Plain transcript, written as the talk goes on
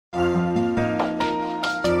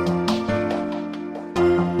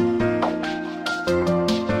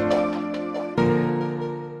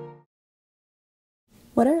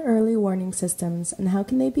What are early warning systems and how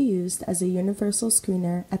can they be used as a universal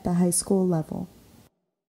screener at the high school level?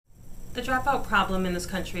 The dropout problem in this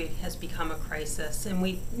country has become a crisis, and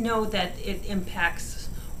we know that it impacts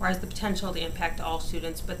or has the potential to impact all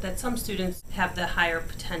students, but that some students have the higher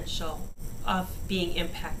potential of being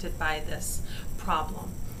impacted by this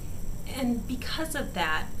problem. And because of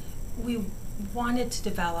that, we wanted to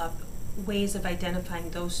develop ways of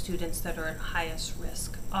identifying those students that are at highest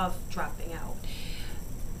risk of dropping out.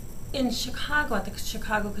 In Chicago, at the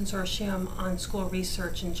Chicago Consortium on School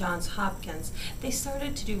Research and Johns Hopkins, they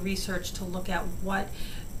started to do research to look at what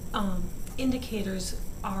indicators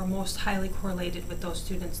are most highly correlated with those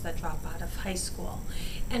students that drop out of high school.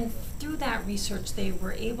 And through that research, they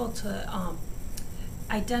were able to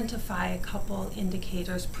identify a couple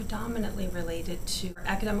indicators predominantly related to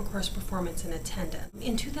academic course performance and attendance.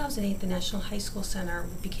 In 2008, the National High School Center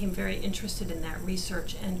became very interested in that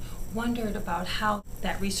research and wondered about how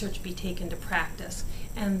that research be taken to practice.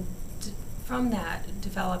 And from that,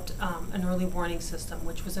 developed an early warning system,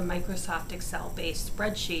 which was a Microsoft Excel-based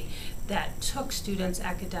spreadsheet that took students'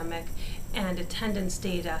 academic and attendance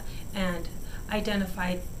data and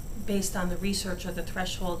identified, based on the research or the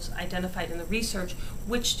thresholds identified in the research,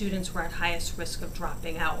 which students were at highest risk of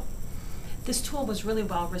dropping out. This tool was really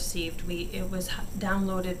well received. It was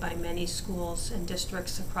downloaded by many schools and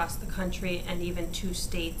districts across the country, and even 2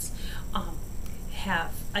 states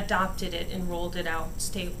have adopted it and rolled it out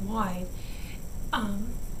statewide.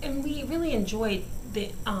 And we really enjoyed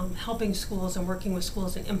helping schools and working with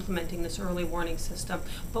schools and implementing this early warning system.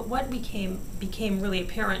 But what became really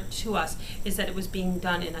apparent to us is that it was being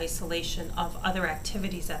done in isolation of other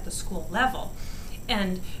activities at the school level.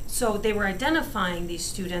 And so they were identifying these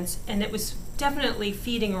students, and it was definitely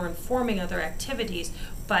feeding or informing other activities,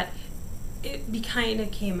 but it became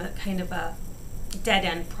a kind of a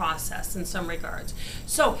dead-end process in some regards.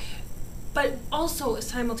 But also,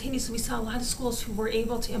 simultaneously, we saw a lot of schools who were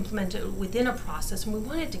able to implement it within a process, and we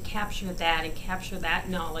wanted to capture that and capture that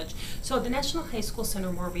knowledge. So the National High School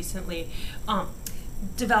Center more recently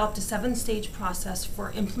developed a 7-stage process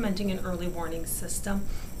for implementing an early warning system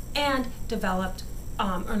and developed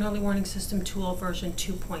an early warning system tool version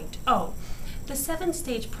 2.0. The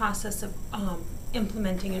 7-stage process of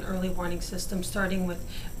implementing an early warning system, starting with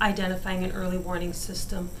identifying an early warning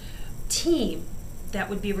system team that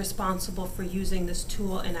would be responsible for using this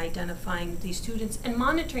tool and identifying these students and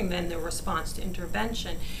monitoring then their response to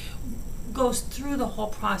intervention, goes through the whole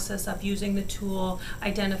process of using the tool,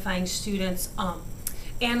 identifying students,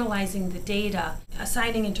 analyzing the data,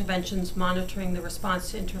 assigning interventions, monitoring the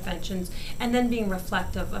response to interventions, and then being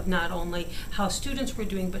reflective of not only how students were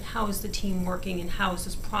doing, but how is the team working and how is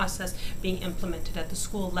this process being implemented at the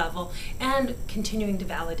school level, and continuing to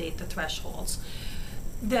validate the thresholds.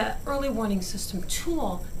 The early warning system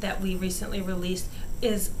tool that we recently released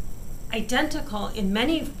is identical in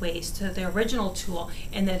many ways to the original tool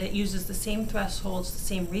in that it uses the same thresholds, the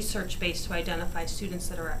same research base to identify students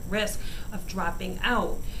that are at risk of dropping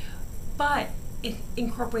out, but it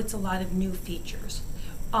incorporates a lot of new features,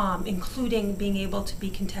 including being able to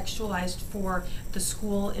be contextualized for the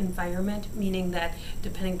school environment, meaning that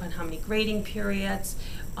depending upon how many grading periods,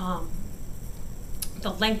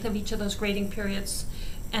 the length of each of those grading periods,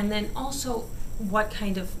 and then also what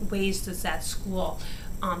kind of ways does that school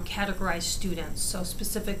categorize students. So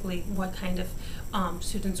specifically, what kind of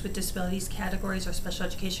students with disabilities categories or special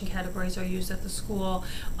education categories are used at the school,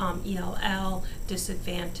 ELL,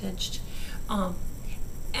 disadvantaged.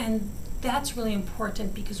 And that's really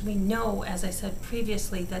important because we know, as I said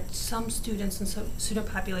previously, that some students and student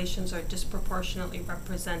populations are disproportionately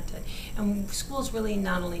represented. And schools really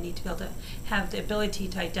not only need to be able to have the ability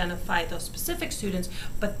to identify those specific students,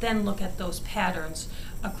 but then look at those patterns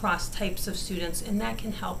across types of students, and that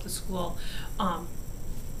can help the school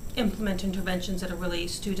implement interventions at a really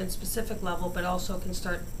student-specific level, but also can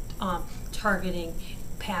start targeting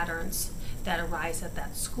patterns that arise at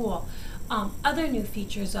that school. Other new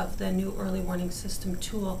features of the new early warning system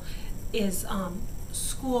tool is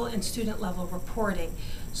school and student level reporting.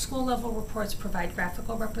 School level reports provide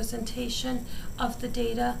graphical representation of the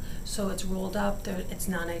data, so it's rolled up, it's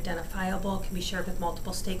non-identifiable, can be shared with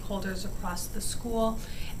multiple stakeholders across the school.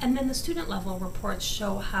 And then the student level reports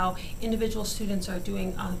show how individual students are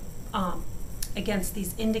doing against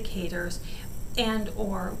these indicators and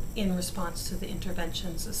or in response to the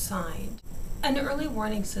interventions assigned. An early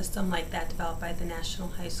warning system like that developed by the National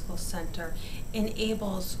High School Center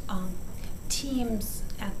enables teams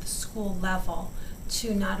at the school level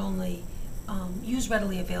to not only use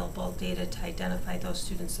readily available data to identify those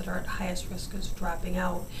students that are at highest risk of dropping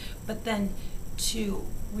out, but then to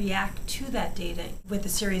react to that data with a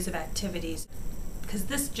series of activities, because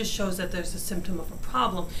this just shows that there's a symptom of a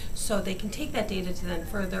problem, so they can take that data to then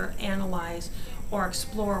further analyze or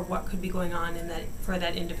explore what could be going on in that for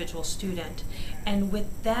that individual student. And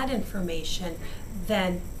with that information,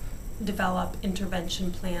 then develop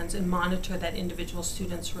intervention plans and monitor that individual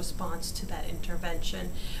student's response to that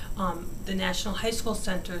intervention. The National High School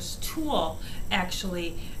Center's tool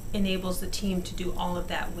actually enables the team to do all of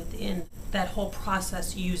that within that whole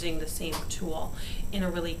process using the same tool in a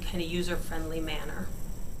really kind of user-friendly manner.